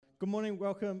Good morning,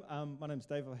 welcome. My name's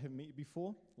Dave. I haven't met you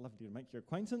before. Lovely to make your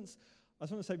acquaintance. I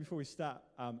just want to say before we start,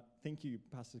 thank you,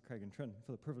 Pastor Craig and Trin,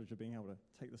 for the privilege of being able to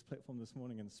take this platform this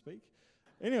morning and speak.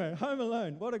 Anyway, Home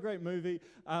Alone, what a great movie.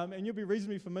 And you'll be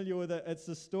reasonably familiar with it. It's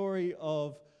the story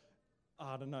of,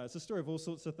 it's a story of all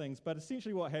sorts of things. But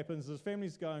essentially what happens is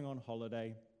family's going on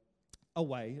holiday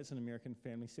away. It's an American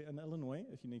family set in Illinois,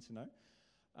 if you need to know.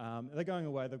 They're going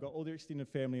away. They've got all their extended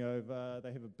family over.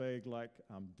 They have a big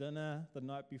dinner the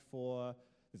night before.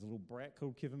 There's a little brat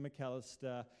called Kevin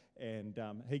McAllister, and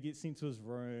he gets sent to his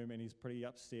room, and he's pretty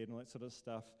upset and all that sort of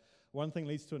stuff. One thing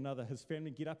leads to another. His family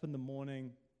get up in the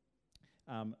morning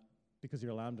because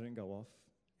their alarm didn't go off,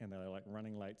 and they're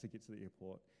running late to get to the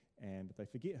airport, and they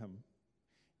forget him.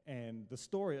 And the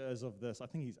story is of this. I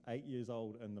think he's 8 years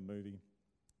old in the movie.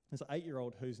 This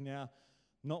 8-year-old who's now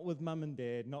not with mum and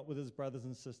dad, not with his brothers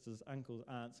and sisters, uncles,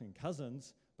 aunts, and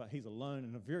cousins, but he's alone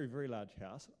in a very, very large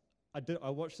house. I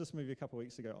watched this movie a couple of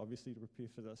weeks ago, obviously, to prepare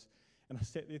for this, and I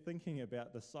sat there thinking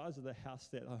about the size of the house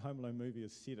that the Home Alone movie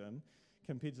is set in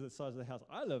compared to the size of the house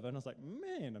I live in. I was like,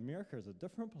 man, America is a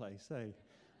different place, eh?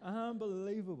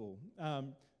 Unbelievable.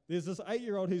 There's this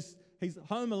 8-year-old he's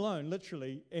home alone,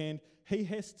 literally, and he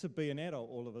has to be an adult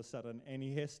all of a sudden, and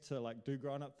he has to do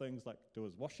grown-up things like do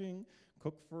his washing,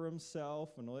 cook for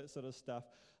himself, and all that sort of stuff.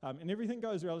 And everything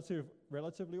goes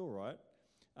relatively all right.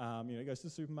 He goes to the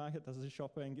supermarket, does his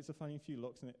shopping, gets a funny few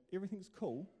looks, and everything's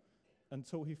cool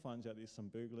until he finds out there's some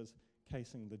burglars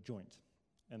casing the joint.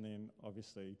 And then,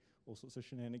 obviously, all sorts of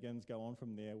shenanigans go on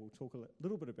from there. We'll talk a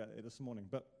little bit about that this morning.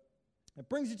 But it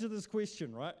brings you to this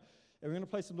question, right? And we're going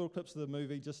to play some little clips of the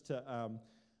movie just to,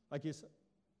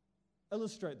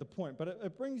 illustrate the point. But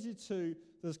it brings you to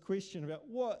this question about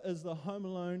what is the Home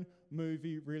Alone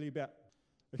movie really about?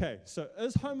 Okay, so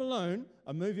is Home Alone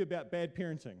a movie about bad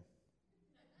parenting?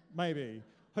 Maybe.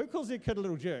 Who calls their kid a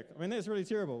little jerk? I mean, that's really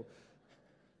terrible.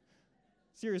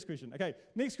 Serious question. Okay,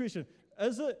 next question.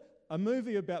 Is it a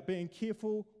movie about being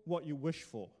careful what you wish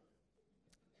for?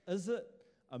 Is it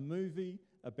a movie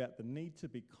about the need to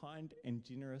be kind and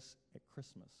generous at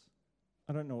Christmas?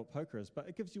 I don't know what poker is, but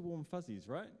it gives you warm fuzzies,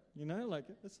 right?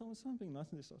 It's something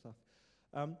nice and that sort of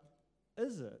stuff.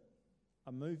 Is it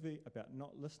a movie about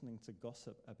not listening to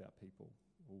gossip about people?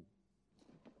 Ooh.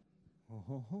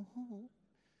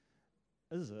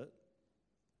 Is it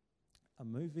a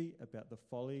movie about the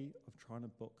folly of trying to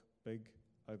book big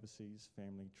overseas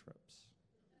family trips?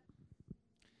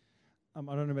 I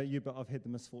don't know about you, but I've had the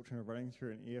misfortune of running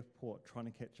through an airport trying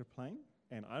to catch a plane,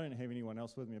 and I don't have anyone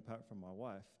else with me apart from my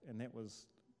wife, and that was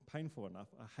painful enough.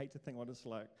 I hate to think what it's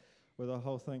like with the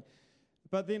whole thing.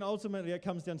 But then ultimately it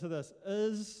comes down to this.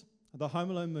 Is the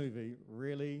Home Alone movie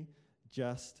really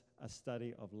just a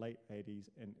study of late 80s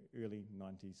and early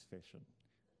 90s fashion?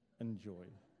 Enjoy.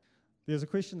 There's a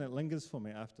question that lingers for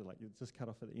me after, you just cut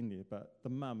off at the end there, but the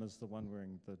mum is the one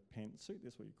wearing the pantsuit,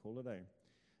 that's what you call it, eh?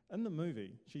 In the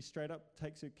movie, she straight up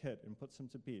takes her kid and puts him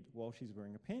to bed while she's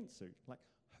wearing a pantsuit.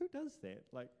 Who does that?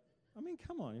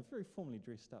 Come on, you're very formally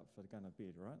dressed up for going to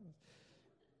bed, right?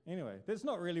 Anyway, that's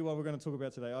not really what we're going to talk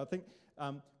about today. I think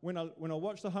when I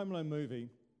watch the Home Alone movie,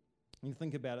 and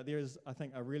think about it, there is, I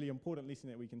think, a really important lesson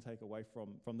that we can take away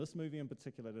from this movie in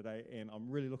particular today, and I'm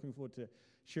really looking forward to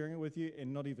sharing it with you,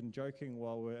 and not even joking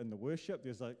while we're in the worship.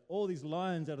 There's all these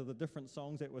lines out of the different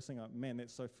songs that we're singing. Man,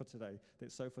 that's so for today.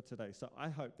 That's so for today. So I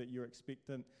hope that you're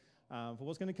expectant for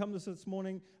what's going to come this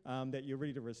morning, that you're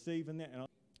ready to receive in that. And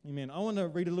amen. I want to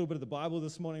read a little bit of the Bible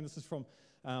this morning. This is from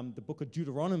the book of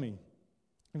Deuteronomy.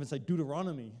 Even say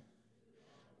Deuteronomy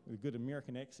with a good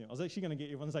American accent. I was actually going to get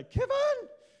everyone to say, Kevin!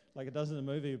 Like it does in the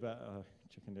movie, but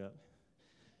chickened out.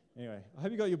 Anyway, I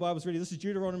hope you got your Bibles ready. This is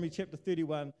Deuteronomy chapter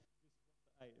 31, verse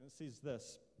 8, and it says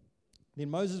this. Then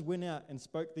Moses went out and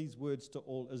spoke these words to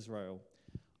all Israel.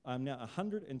 I am now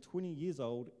 120 years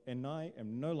old, and I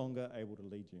am no longer able to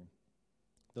lead you.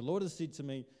 The Lord has said to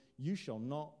me, you shall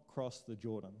not cross the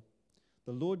Jordan.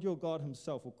 The Lord your God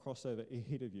himself will cross over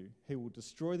ahead of you. He will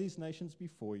destroy these nations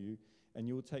before you, and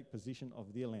you will take possession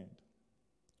of their land.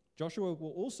 Joshua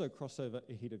will also cross over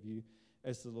ahead of you,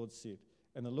 as the Lord said,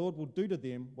 and the Lord will do to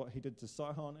them what he did to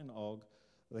Sihon and Og,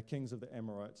 the kings of the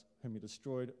Amorites, whom he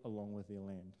destroyed along with their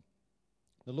land.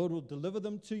 The Lord will deliver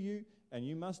them to you, and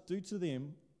you must do to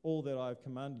them all that I have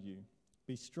commanded you.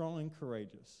 Be strong and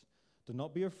courageous. Do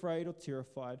not be afraid or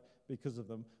terrified because of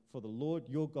them, for the Lord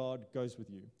your God goes with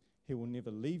you. He will never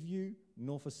leave you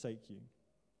nor forsake you.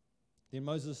 Then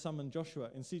Moses summoned Joshua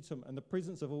and said to him in the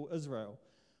presence of all Israel,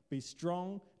 be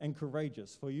strong and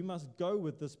courageous, for you must go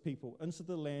with this people into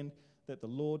the land that the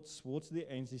Lord swore to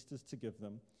their ancestors to give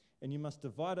them, and you must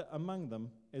divide it among them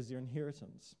as their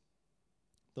inheritance.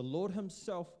 The Lord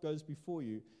himself goes before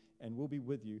you and will be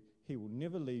with you. He will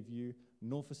never leave you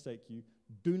nor forsake you.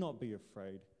 Do not be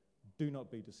afraid. Do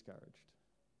not be discouraged.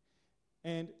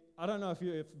 And I don't know if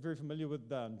you're very familiar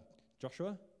with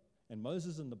Joshua and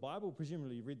Moses in the Bible.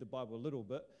 Presumably you read the Bible a little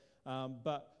bit.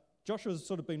 But Joshua's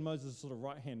sort of been Moses' sort of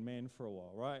right-hand man for a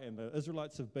while, right? And the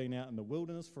Israelites have been out in the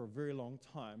wilderness for a very long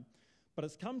time. But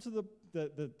it's come to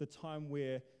the time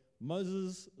where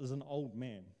Moses is an old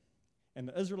man. And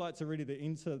the Israelites are ready to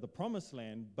enter the promised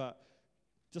land, but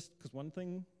just because one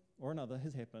thing or another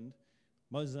has happened,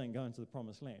 Moses ain't going to the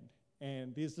promised land.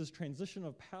 And there's this transition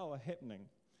of power happening.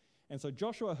 And so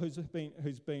Joshua, who's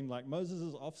been like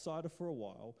Moses' offsider for a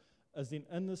while, is then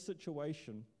in this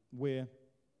situation where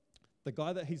the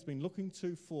guy that he's been looking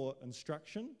to for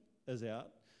instruction is out,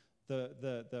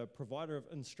 the provider of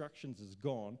instructions is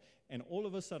gone, and all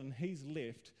of a sudden he's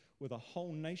left with a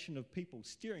whole nation of people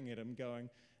staring at him going,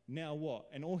 now what?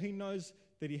 And all he knows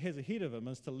that he has ahead of him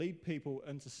is to lead people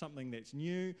into something that's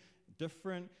new,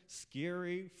 different,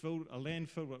 scary, a land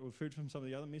filled with, we've heard from some of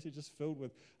the other messages, filled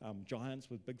with giants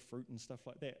with big fruit and stuff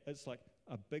like that. It's like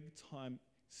a big time,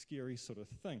 scary sort of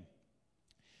thing.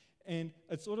 And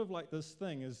it's sort of like this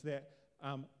thing is that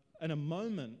in a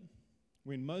moment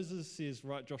when Moses says,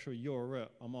 right, Joshua, you're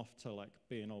it, I'm off to like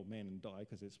be an old man and die,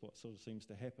 because that's what sort of seems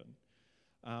to happen.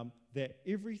 That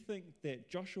everything that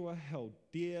Joshua held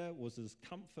dear was his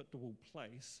comfortable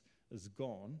place is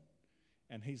gone,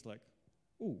 and he's like,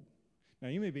 ooh. Now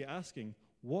you may be asking,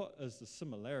 what is the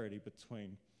similarity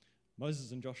between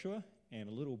Moses and Joshua and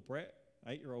a little brat,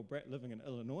 8-year-old brat living in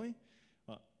Illinois?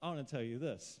 Well, I want to tell you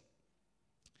this.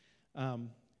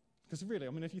 Because really, I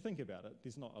mean, if you think about it,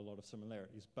 there's not a lot of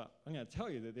similarities, but I'm going to tell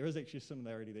you that there is actually a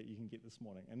similarity that you can get this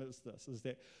morning, and it's this, is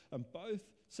that in both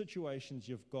situations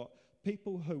you've got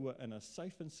people who were in a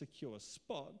safe and secure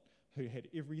spot who had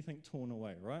everything torn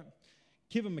away, right?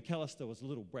 Kevin McAllister was a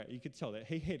little brat. You could tell that.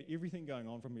 He had everything going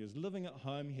on for him. He was living at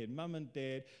home. He had mum and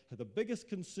dad. The biggest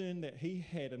concern that he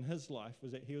had in his life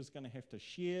was that he was going to have to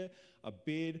share a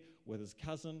bed with his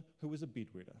cousin who was a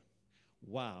bedwetter.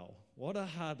 Wow, what a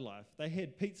hard life. They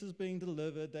had pizzas being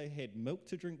delivered. They had milk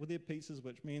to drink with their pizzas,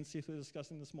 which me and Seth were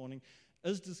discussing this morning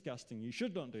is disgusting. You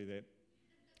should not do that.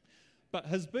 But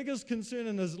his biggest concern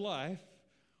in his life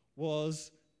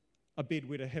was a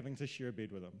bedwetter having to share a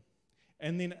bed with him.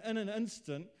 And then in an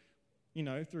instant, you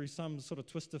know, through some sort of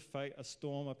twist of fate, a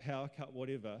storm, a power cut,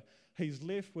 whatever, he's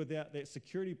left without that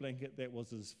security blanket that was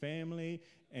his family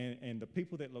and the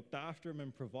people that looked after him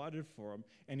and provided for him.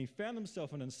 And he found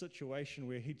himself in a situation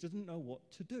where he didn't know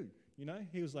what to do. You know,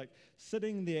 he was like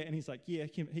sitting there and he's like, yeah,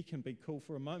 he can be cool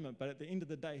for a moment. But at the end of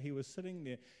the day, he was sitting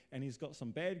there and he's got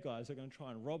some bad guys who are going to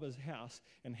try and rob his house.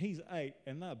 And he's 8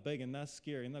 and they're big and they're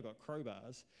scary and they've got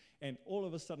crowbars. And all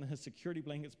of a sudden his security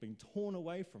blanket's been torn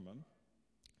away from him.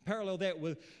 Parallel that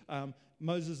with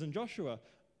Moses and Joshua.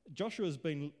 Joshua's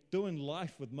been doing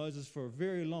life with Moses for a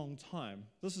very long time.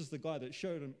 This is the guy that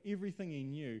showed him everything he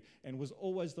knew and was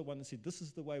always the one that said, this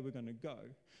is the way we're going to go.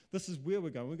 This is where we're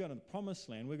going. We're going to the promised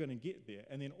land. We're going to get there.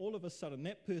 And then all of a sudden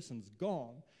that person's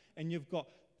gone and you've got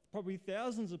probably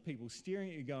thousands of people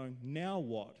staring at you going, now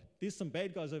what? There's some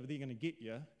bad guys over there going to get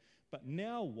you, but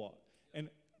now what? And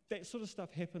that sort of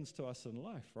stuff happens to us in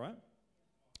life, right?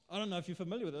 I don't know if you're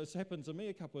familiar with it. It's happened to me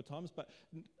a couple of times, but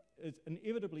it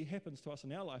inevitably happens to us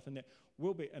in our life, and that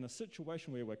we'll be in a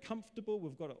situation where we're comfortable,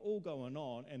 we've got it all going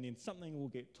on, and then something will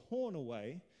get torn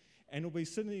away, and we'll be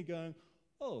sitting there going,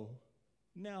 oh,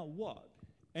 now what?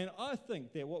 And I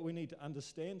think that what we need to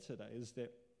understand today is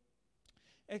that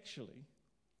actually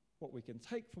what we can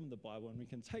take from the Bible and we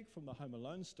can take from the Home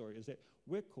Alone story is that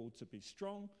we're called to be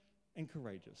strong and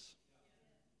courageous.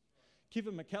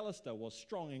 Kevin McAllister was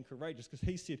strong and courageous because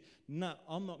he said, nah,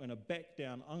 I'm not going to back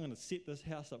down. I'm going to set this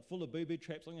house up full of booby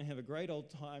traps. I'm going to have a great old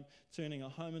time turning a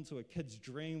home into a kid's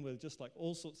dream with just like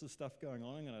all sorts of stuff going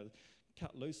on. I'm going to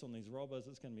cut loose on these robbers.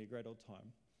 It's going to be a great old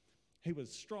time. He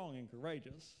was strong and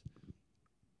courageous.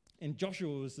 And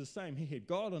Joshua was the same. He had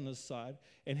God on his side,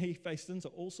 and he faced into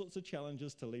all sorts of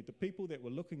challenges to lead the people that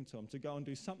were looking to him to go and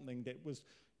do something that was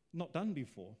not done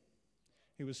before.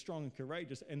 He was strong and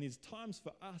courageous, and there's times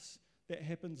for us that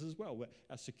happens as well, where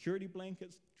our security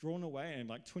blanket's drawn away, and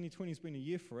like 2020 has been a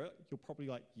year for it. You're probably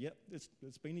like, yep,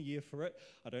 it's been a year for it.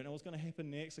 I don't know what's going to happen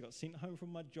next. I got sent home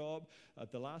from my job.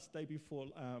 The last day before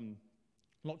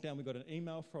lockdown, we got an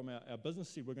email from our business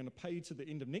said we're going to pay you to the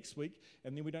end of next week,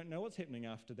 and then we don't know what's happening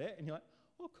after that. And you're like,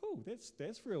 oh, cool,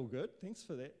 that's real good. Thanks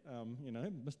for that,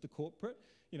 Mr. Corporate.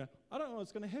 I don't know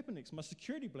what's going to happen next. My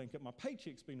security blanket, my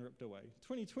paycheck's been ripped away.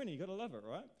 2020, you got to love it,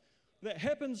 right? That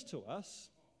happens to us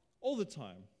all the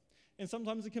time. And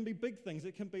sometimes it can be big things.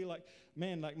 It can be like,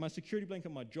 man, like my security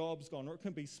blanket, my job's gone. Or it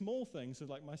can be small things. So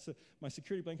like my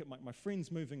security blanket, my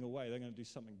friend's moving away. They're going to do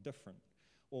something different.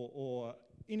 Or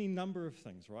any number of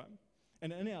things, right?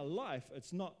 And in our life,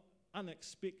 it's not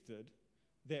unexpected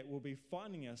that we'll be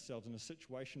finding ourselves in a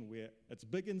situation where it's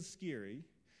big and scary,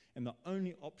 and the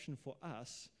only option for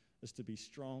us is to be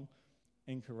strong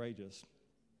and courageous.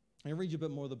 And read you a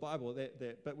bit more of the Bible, that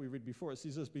bit we read before. It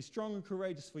says this, be strong and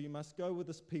courageous, for you must go with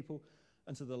this people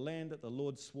into the land that the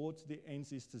Lord swore to their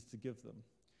ancestors to give them.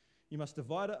 You must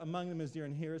divide it among them as their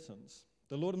inheritance.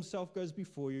 The Lord himself goes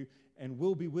before you and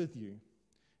will be with you.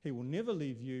 He will never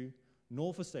leave you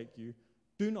nor forsake you.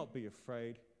 Do not be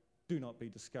afraid. Do not be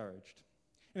discouraged.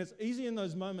 And it's easy in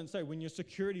those moments, say, when your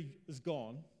security is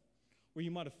gone, where you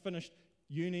might have finished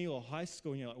uni or high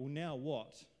school, and you're like, well, now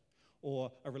what?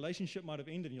 Or a relationship might have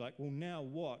ended, and you're like, well, now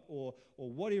what? Or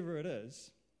whatever it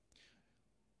is.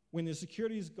 When the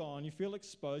security is gone, you feel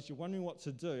exposed, you're wondering what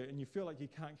to do, and you feel like you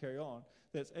can't carry on.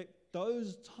 That's at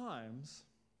those times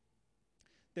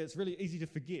that it's really easy to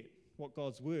forget what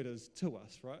God's word is to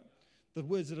us, right? The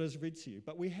words that it is read to you.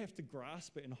 But we have to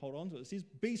grasp it and hold on to it. It says,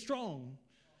 be strong,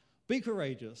 be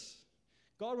courageous.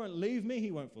 God won't leave me,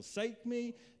 he won't forsake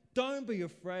me. Don't be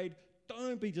afraid,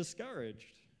 don't be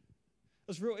discouraged.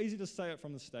 It's real easy to say it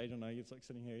from the stage. I know you're like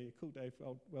sitting here, yeah, cool, Dave,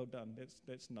 well done,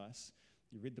 that's nice.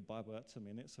 You read the Bible out to me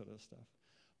and that sort of stuff.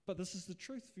 But this is the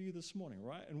truth for you this morning,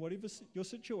 right? And whatever your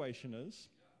situation is,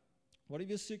 whatever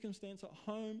your circumstance at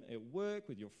home, at work,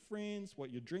 with your friends,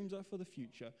 what your dreams are for the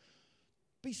future,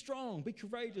 be strong, be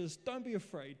courageous, don't be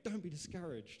afraid, don't be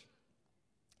discouraged.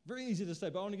 Very easy to say,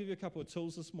 but I want to give you a couple of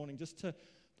tools this morning just to,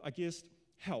 I guess,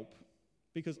 help.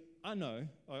 Because I know,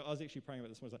 I was actually praying about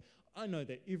this morning, I know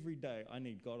that every day I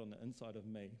need God on the inside of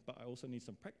me, but I also need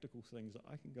some practical things that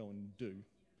I can go and do.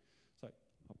 So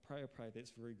I pray,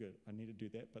 that's very good. I need to do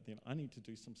that, but then I need to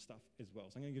do some stuff as well.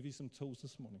 So I'm going to give you some tools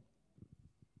this morning.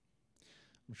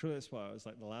 I'm sure that's why it was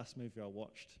like the last movie I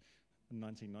watched in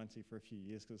 1990 for a few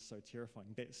years, because it's so terrifying.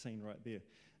 That scene right there.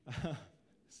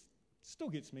 Still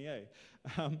gets me,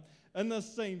 in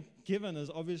this scene, Kevin is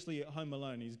obviously at home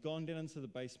alone. He's gone down into the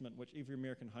basement, which every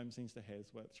American home seems to have,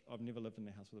 which I've never lived in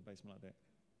a house with a basement like that.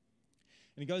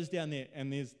 And he goes down there,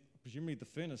 and there's presumably the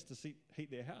furnace to heat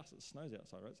their house. It snows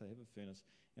outside, right? So they have a furnace,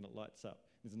 and it lights up.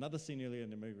 There's another scene earlier in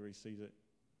the movie where he sees it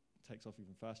takes off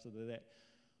even faster than that.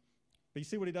 But you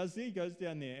see what he does there? He goes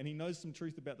down there, and he knows some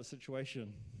truth about the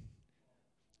situation.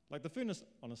 Like the furnace,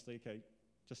 honestly, okay,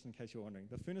 just in case you're wondering,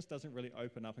 the furnace doesn't really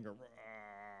open up and go,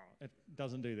 it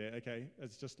doesn't do that, okay?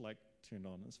 It's just like turned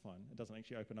on, it's fine. It doesn't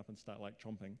actually open up and start like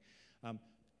chomping.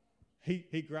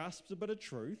 He grasps a bit of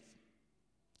truth,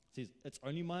 says, it's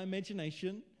only my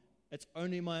imagination, it's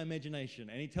only my imagination.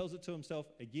 And he tells it to himself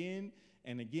again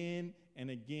and again and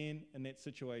again in that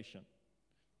situation.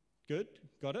 Good?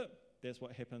 Got it? That's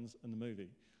what happens in the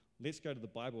movie. Let's go to the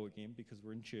Bible again because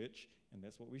we're in church and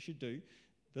that's what we should do.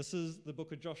 This is the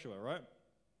book of Joshua, right?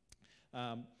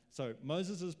 So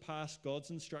Moses has passed God's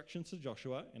instructions to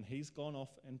Joshua, and he's gone off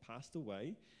and passed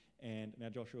away, and now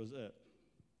Joshua's it.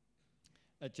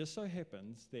 It just so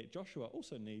happens that Joshua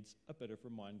also needs a bit of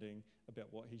reminding about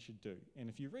what he should do. And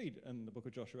if you read in the book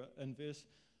of Joshua, in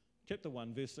chapter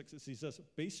 1, verse 6, it says this,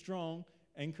 be strong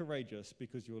and courageous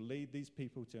because you will lead these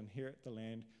people to inherit the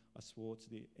land I swore to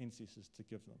their ancestors to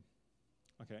give them.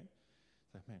 Okay,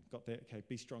 so man, got that? Okay,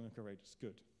 be strong and courageous,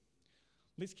 good.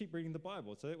 Let's keep reading the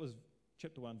Bible. So that was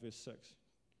chapter 1, verse 6.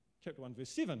 Chapter 1, verse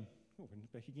 7. Oh,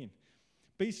 we're back again.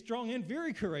 Be strong and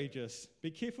very courageous.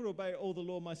 Be careful to obey all the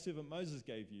law my servant Moses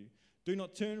gave you. Do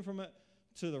not turn from it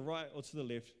to the right or to the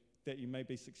left, that you may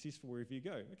be successful wherever you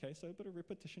go. Okay, so a bit of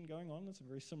repetition going on. It's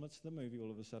very similar to the movie all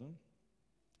of a sudden.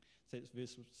 So it's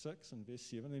verse 6 and verse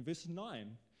 7. And then verse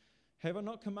 9. Have I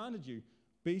not commanded you?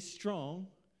 Be strong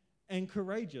and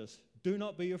courageous. Do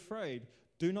not be afraid.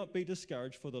 Do not be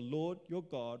discouraged, for the Lord your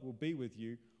God will be with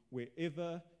you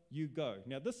wherever you go.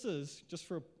 Now this is, just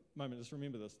for a moment, just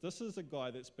remember this. This is a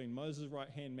guy that's been Moses'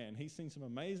 right-hand man. He's seen some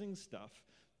amazing stuff.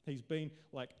 He's been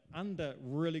like under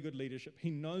really good leadership. He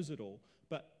knows it all.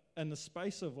 But in the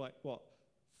space of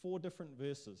 4 different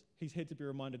verses, he's had to be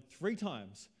reminded 3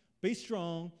 times. Be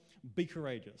strong, be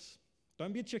courageous.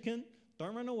 Don't be a chicken.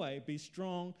 Don't run away. Be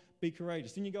strong, be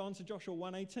courageous. Then you go on to Joshua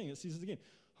 1:18. It says it again.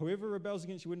 Whoever rebels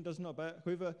against you and does not obey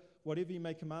it, whatever you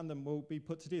may command them will be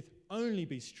put to death. Only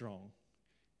be strong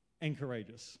and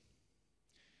courageous.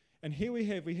 And here we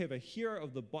have a hero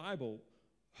of the Bible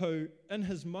who, in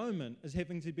his moment, is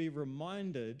having to be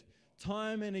reminded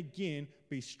time and again,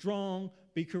 be strong,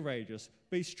 be courageous.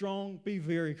 Be strong, be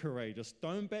very courageous.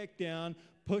 Don't back down,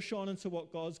 push on into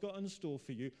what God's got in store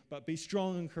for you, but be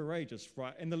strong and courageous,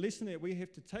 right? And the lesson that we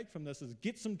have to take from this is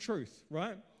get some truth,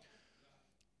 right?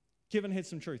 Kevin had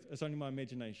some truth. It's only my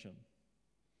imagination.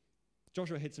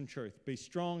 Joshua had some truth. Be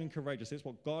strong and courageous. That's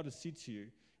what God has said to you.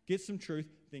 Get some truth,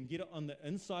 then get it on the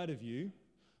inside of you,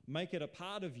 make it a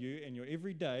part of you in your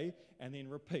everyday, and then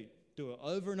repeat. Do it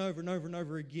over and over and over and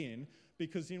over again,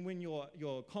 because then when your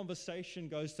conversation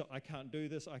goes to, I can't do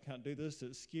this,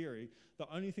 it's scary, the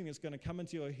only thing that's going to come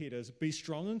into your head is, be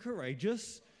strong and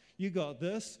courageous, you got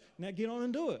this, now get on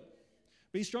and do it.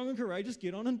 Be strong and courageous,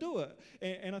 get on and do it.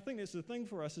 And I think that's the thing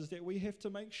for us, is that we have to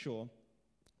make sure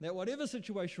that whatever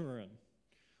situation we're in,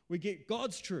 we get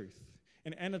God's truth.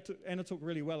 And Anna talked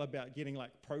really well about getting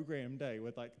like program day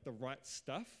with like the right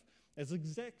stuff. It's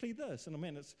exactly this. And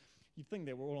man, you'd think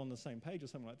that we're all on the same page or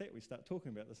something like that. We start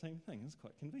talking about the same thing. It's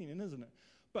quite convenient, isn't it?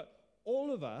 But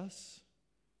all of us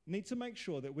need to make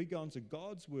sure that we go into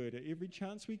God's word at every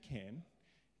chance we can.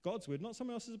 God's word, not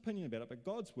someone else's opinion about it, but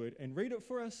God's word, and read it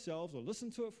for ourselves or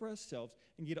listen to it for ourselves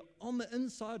and get it on the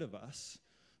inside of us,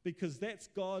 because that's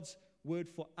God's word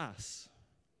for us.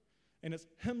 And it's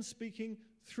Him speaking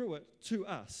through it to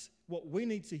us, what we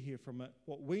need to hear from it,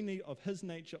 what we need of His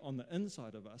nature on the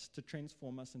inside of us to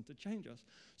transform us and to change us.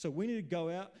 So we need to go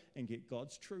out and get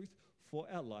God's truth for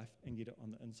our life and get it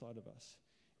on the inside of us.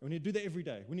 And we need to do that every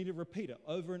day. We need to repeat it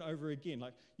over and over again.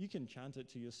 Like, you can chant it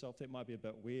to yourself. That might be a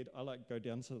bit weird. I like go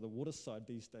down to the waterside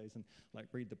these days and like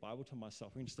read the Bible to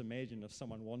myself. We can just imagine if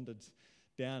someone wandered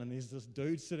down and there's this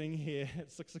dude sitting here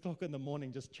at 6 o'clock in the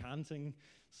morning just chanting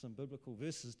some biblical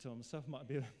verses to himself.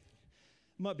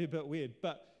 Might be a bit weird,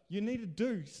 but you need to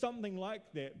do something like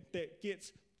that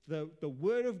gets the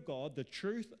word of God, the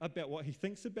truth about what He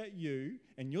thinks about you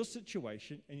and your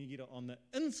situation, and you get it on the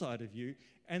inside of you,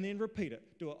 and then repeat it.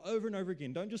 Do it over and over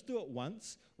again. Don't just do it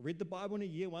once. Read the Bible in a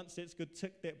year once. That's good.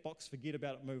 Tick that box. Forget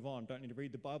about it. Move on. Don't need to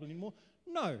read the Bible anymore.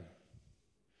 No.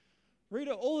 Read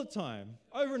it all the time,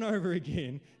 over and over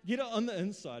again. Get it on the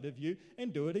inside of you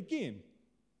and do it again.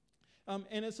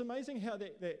 And it's amazing how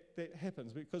that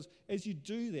happens, because as you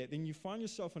do that, then you find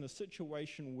yourself in a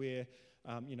situation where,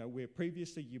 where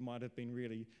previously you might have been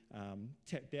really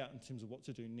tapped out in terms of what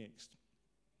to do next.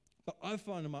 But I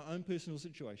find in my own personal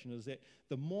situation is that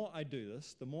the more I do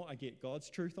this, the more I get God's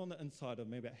truth on the inside of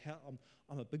me about how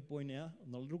I'm a big boy now,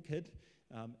 I'm not a little kid.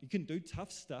 You can do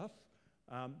tough stuff,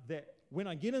 that when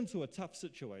I get into a tough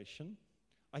situation,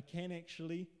 I can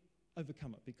actually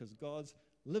overcome it because God's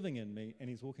living in me and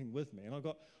He's walking with me. And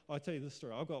I'll tell you this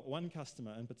story. I've got one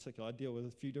customer in particular. I deal with a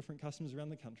few different customers around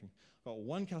the country. I've got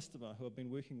one customer who I've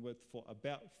been working with for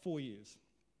about 4 years.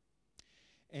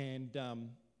 And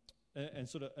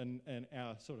sort of in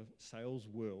our sort of sales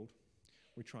world,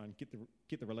 we try and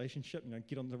get the relationship,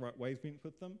 get on the right wavelength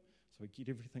with them, so we get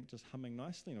everything just humming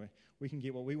nicely. Anyway, we can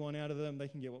get what we want out of them, they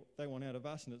can get what they want out of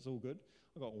us, and it's all good.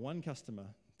 I've got one customer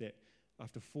that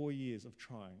after 4 years of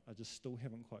trying, I just still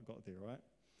haven't quite got there, right?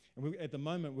 And at the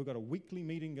moment, we've got a weekly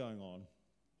meeting going on,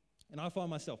 and I find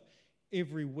myself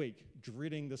every week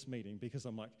dreading this meeting because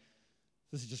I'm like,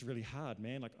 this is just really hard,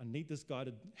 man. Like, I need this guy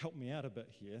to help me out a bit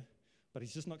here, but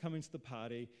he's just not coming to the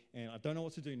party, and I don't know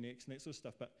what to do next, and that sort of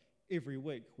stuff. But every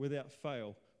week, without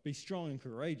fail, be strong and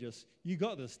courageous. You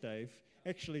got this, Dave.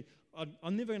 Actually,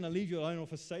 I'm never going to leave you alone or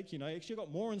forsake you. Actually, I've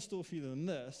got more in store for you than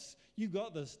this. You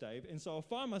got this, Dave. And so I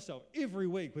find myself every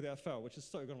week without fail, which is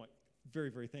so good. I'm like very,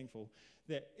 very thankful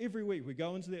that every week we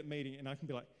go into that meeting and I can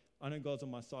be like, I know God's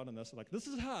on my side on this. Like, this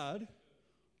is hard.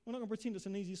 We're not going to pretend it's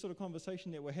an easy sort of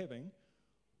conversation that we're having.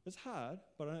 It's hard,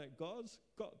 but I know that God's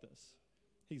got this.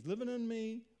 He's living in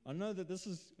me. I know that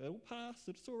it'll pass,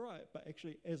 it's all right. But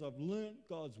actually, as I've learned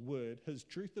God's word, His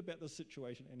truth about the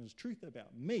situation and His truth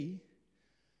about me,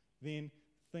 then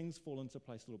things fall into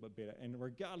place a little bit better. And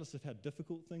regardless of how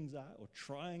difficult things are or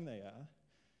trying they are,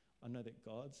 I know that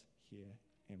God's here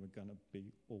and we're going to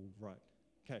be all right.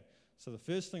 Okay, so the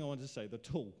first thing I wanted to say, the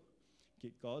tool,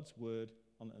 get God's word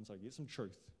on the inside. Get some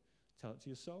truth. Tell it to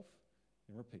yourself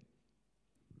and repeat.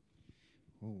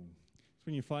 Ooh. It's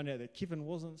when you find out that Kevin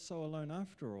wasn't so alone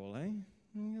after all, eh?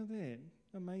 Look at that.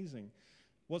 Amazing.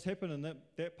 What's happened in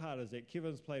that part is that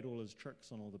Kevin's played all his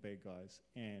tricks on all the bad guys,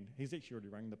 and he's actually already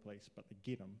rang the police, but they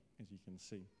get him, as you can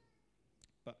see.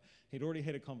 But he'd already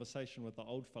had a conversation with the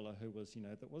old fella who was,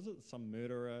 some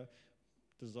murderer,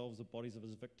 dissolves the bodies of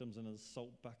his victims in his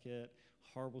salt bucket,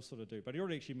 horrible sort of dude. But he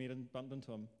already actually bumped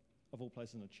into him, of all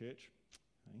places, in a church.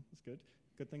 Hey, that's good.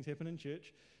 Good things happen in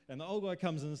church. And the old guy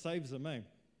comes and saves him, eh?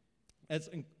 It's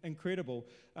incredible.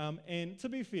 And to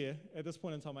be fair, at this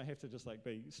point in time, I have to just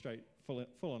be straight, full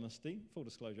honesty, full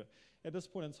disclosure. At this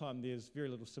point in time, there's very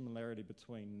little similarity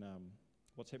between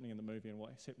what's happening in the movie and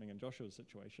what's happening in Joshua's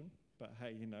situation. But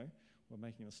hey, we're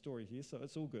making a story here, so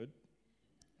it's all good.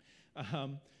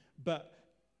 So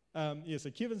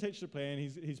Kevin's hatched a plan.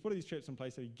 He's put these traps in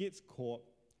place, so he gets caught,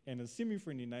 and his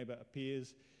semi-friendly neighbor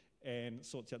appears and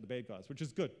sorts out the bad guys, which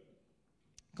is good.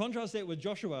 Contrast that with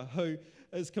Joshua, who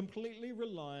is completely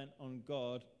reliant on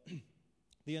God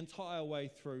the entire way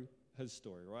through his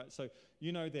story, right? So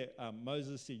you know that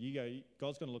Moses said,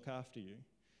 God's going to look after you.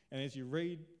 And as you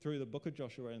read through the book of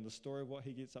Joshua and the story of what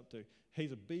he gets up to,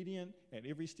 he's obedient at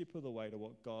every step of the way to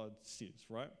what God says,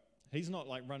 right? He's not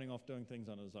like running off doing things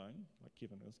on his own, like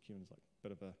Kevin is. Kevin's like a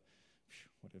bit of a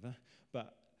whatever.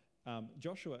 But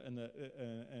Joshua in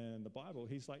the Bible,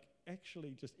 he's like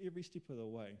actually just every step of the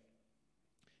way,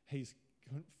 he's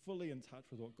fully in touch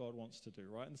with what God wants to do,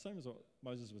 right? And the same as what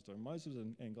Moses was doing. Moses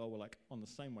and God were like on the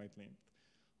same wavelength.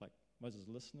 Like Moses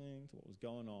listening to what was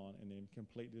going on and then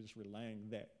completely just relaying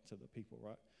that to the people,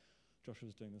 right?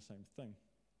 Joshua's doing the same thing.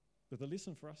 But the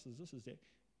lesson for us is this, is that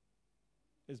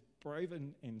as brave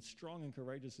and strong and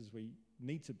courageous as we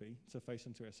need to be to face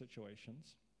into our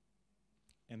situations,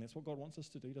 and that's what God wants us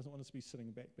to do. He doesn't want us to be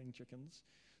sitting back being chickens,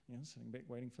 sitting back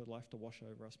waiting for life to wash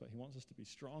over us, but he wants us to be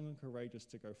strong and courageous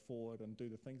to go forward and do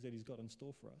the things that he's got in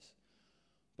store for us.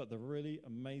 But the really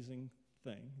amazing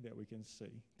thing that we can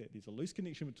see, that there's a loose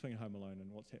connection between Home Alone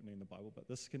and what's happening in the Bible, but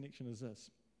this connection is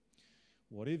this: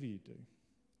 whatever you do,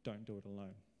 don't do it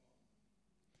alone.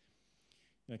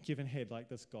 Kevin had like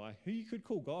this guy who you could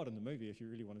call God in the movie if you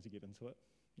really wanted to get into it.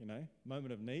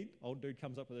 Moment of need, old dude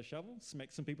comes up with a shovel,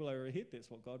 smacks some people over the head. That's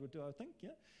what God would do, I think,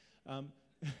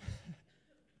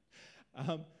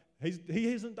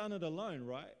 He hasn't done it alone,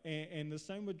 right? And the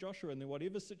same with Joshua. And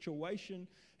whatever situation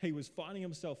he was finding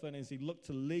himself in as he looked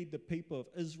to lead the people of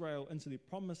Israel into the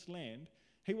promised land,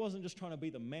 he wasn't just trying to be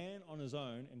the man on his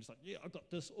own and just like, yeah, I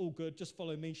got this, all good, just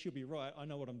follow me, she'll be right, I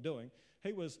know what I'm doing.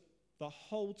 He was the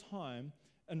whole time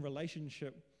in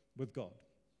relationship with God.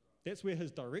 That's where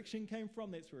his direction came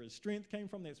from, that's where his strength came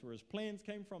from, that's where his plans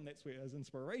came from, that's where his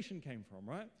inspiration came from,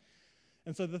 right?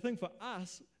 And so the thing for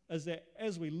us is that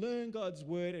as we learn God's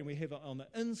word and we have it on the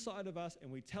inside of us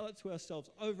and we tell it to ourselves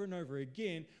over and over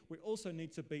again, we also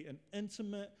need to be an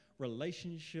intimate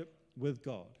relationship with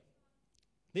God.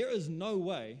 There is no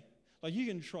way, like you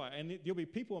can try, and there'll be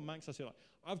people amongst us who are like,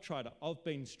 I've tried it, I've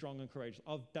been strong and courageous,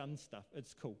 I've done stuff,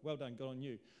 it's cool, well done, good on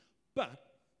you. But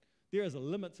there is a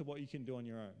limit to what you can do on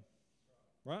your own.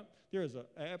 Right? There is an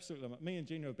absolute limit. Me and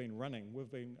Gina have been running. We've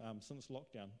been, since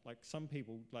lockdown, like some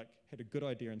people had a good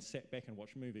idea and sat back and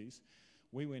watched movies.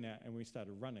 We went out and we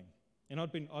started running. And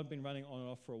I'd been running on and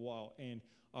off for a while, and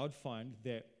I'd find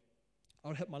that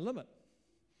I'd hit my limit.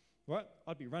 Right?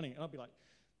 I'd be running and I'd be like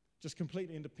just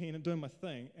completely independent, doing my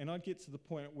thing, and I'd get to the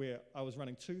point where I was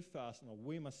running too fast and I'd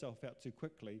wear myself out too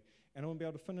quickly, and I wouldn't be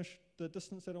able to finish the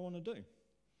distance that I want to do.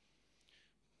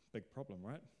 Big problem,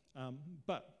 right?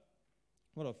 But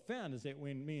what I've found is that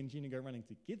when me and Gina go running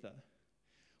together,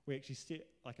 we actually set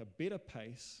like a better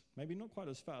pace, maybe not quite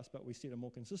as fast, but we set a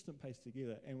more consistent pace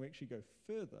together, and we actually go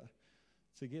further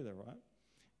together, right?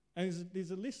 And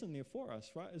there's a lesson there for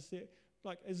us, right? Is that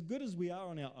like as good as we are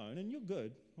on our own, and you're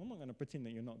good, I'm not going to pretend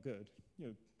that you're not good.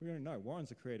 We're going to know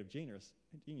Warren's a creative genius.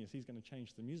 He's going to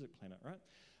change the music planet,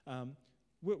 right?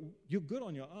 You're good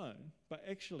on your own, but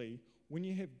actually when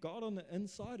you have God on the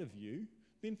inside of you,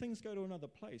 then things go to another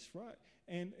place, right?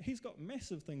 And he's got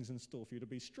massive things in store for you to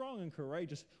be strong and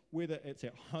courageous, whether it's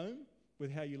at home,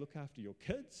 with how you look after your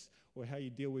kids, or how you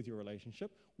deal with your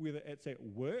relationship, whether it's at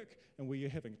work and where you're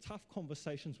having tough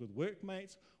conversations with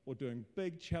workmates, or doing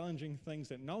big, challenging things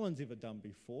that no one's ever done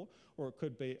before, or it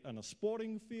could be in a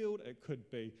sporting field, it could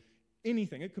be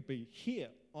anything, it could be here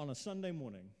on a Sunday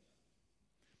morning.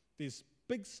 There's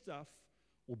big stuff,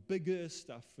 or bigger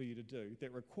stuff for you to do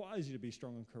that requires you to be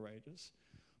strong and courageous.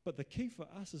 But the key for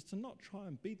us is to not try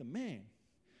and be the man.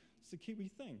 It's the Kiwi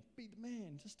thing. Be the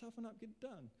man. Just toughen up, get it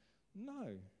done.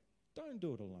 No, don't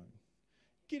do it alone.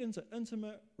 Get into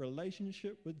intimate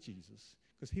relationship with Jesus,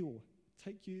 because he will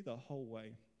take you the whole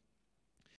way.